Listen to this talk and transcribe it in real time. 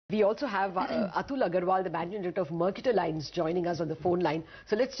We also have Atul Agarwal, the Managing Director of Mercator Lines, joining us on the phone line.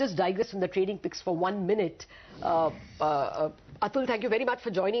 So let's just digress from the trading picks for 1 minute. Atul, thank you very much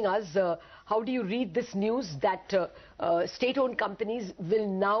for joining us. How do you read this news that state-owned companies will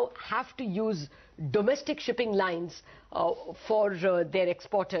now have to use domestic shipping lines for their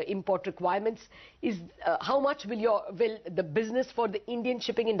import requirements? How much will the business for the Indian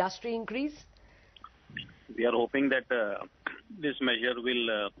shipping industry increase? We are hoping that this measure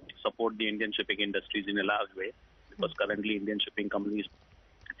will support the Indian shipping industries in a large way, because currently Indian shipping companies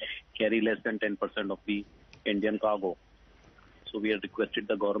carry less than 10% of the Indian cargo. So we have requested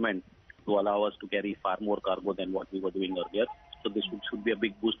the government to allow us to carry far more cargo than what we were doing earlier. So this should be a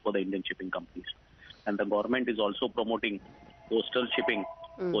big boost for the Indian shipping companies. And the government is also promoting coastal shipping,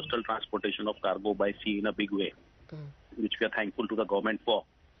 coastal transportation of cargo by sea in a big way, which we are thankful to the government for.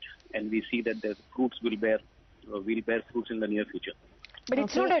 And we see that the fruits will bear fruits in the near future. But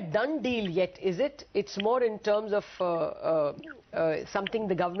it's not a done deal yet, is it? It's more in terms of something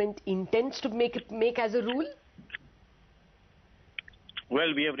the government intends to make as a rule?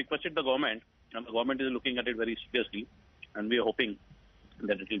 Well, we have requested the government, and the government is looking at it very seriously, and we are hoping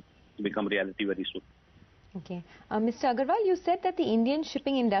that it will become reality very soon. Okay. Mr. Agarwal, you said that the Indian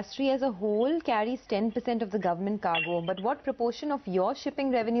shipping industry as a whole carries 10% of the government cargo, but what proportion of your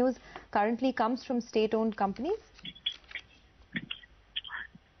shipping revenues currently comes from state-owned companies?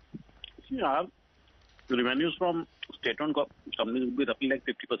 Yeah, the revenues from state-owned companies will be roughly like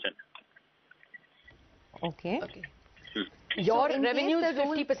 50%. Okay. Your revenues,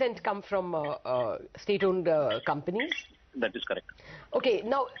 50% come from state-owned companies? That is correct. Okay,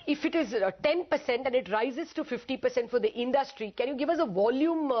 now if it is 10% and it rises to 50% for the industry, can you give us a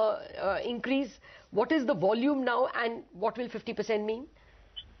volume increase? What is the volume now and what will 50% mean?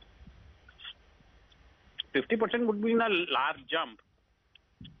 50% would be a large jump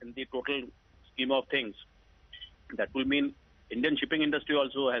in the total scheme of things. That will mean Indian shipping industry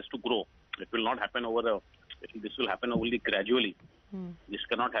also has to grow. It will not happen this will happen only gradually. This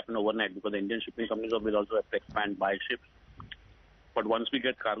cannot happen overnight, because the Indian shipping companies will also have to expand, buy ships. But once we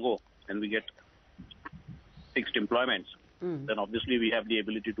get cargo and we get fixed employments, then obviously we have the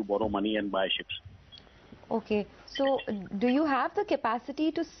ability to borrow money and buy ships. Okay, so do you have the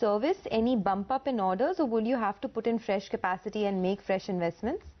capacity to service any bump up in orders, or will you have to put in fresh capacity and make fresh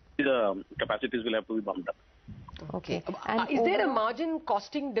investments? The capacities will have to be bumped up. Okay. And is there a margin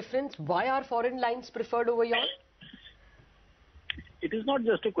costing difference? Why are foreign lines preferred over yours? It is not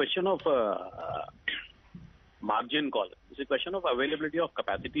just a question of margin call. It's a question of availability of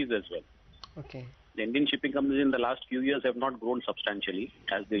capacities as well. Okay. The Indian shipping companies in the last few years have not grown substantially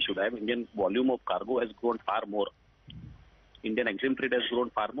as they should have. Indian volume of cargo has grown far more. Indian EXIM trade has grown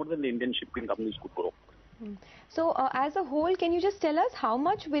far more than the Indian shipping companies could grow. So as a whole, can you just tell us how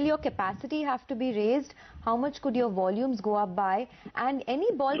much will your capacity have to be raised? How much could your volumes go up by? And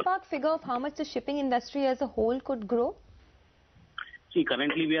any ballpark figure of how much the shipping industry as a whole could grow? See,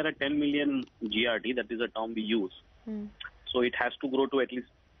 currently we are at 10 million GRT, that is a term we use. So it has to grow to at least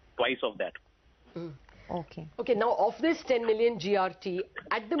twice of that. Okay. Okay, now of this 10 million GRT,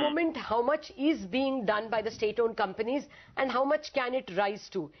 at the moment, how much is being done by the state-owned companies and how much can it rise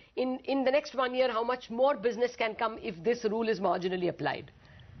to? In the next 1 year, how much more business can come if this rule is marginally applied?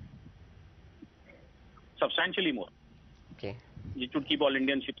 Substantially more. Okay. It should keep all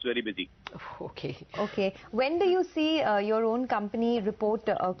Indian ships very busy. Okay. Okay. When do you see your own company report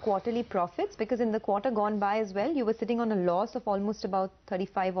quarterly profits? Because in the quarter gone by as well, you were sitting on a loss of almost about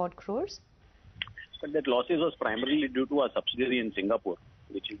 35 odd crores. But that losses was primarily due to our subsidiary in Singapore,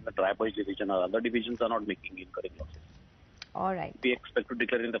 which is the dry bulk division. Our other divisions are not making incurring losses. All right. We expect to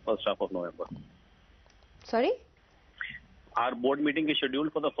declare in the first half of November. Sorry? Our board meeting is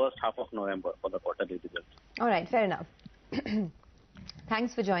scheduled for the first half of November for the quarterly results. All right, fair enough.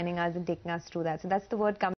 Thanks for joining us and taking us through that. So that's the word coming.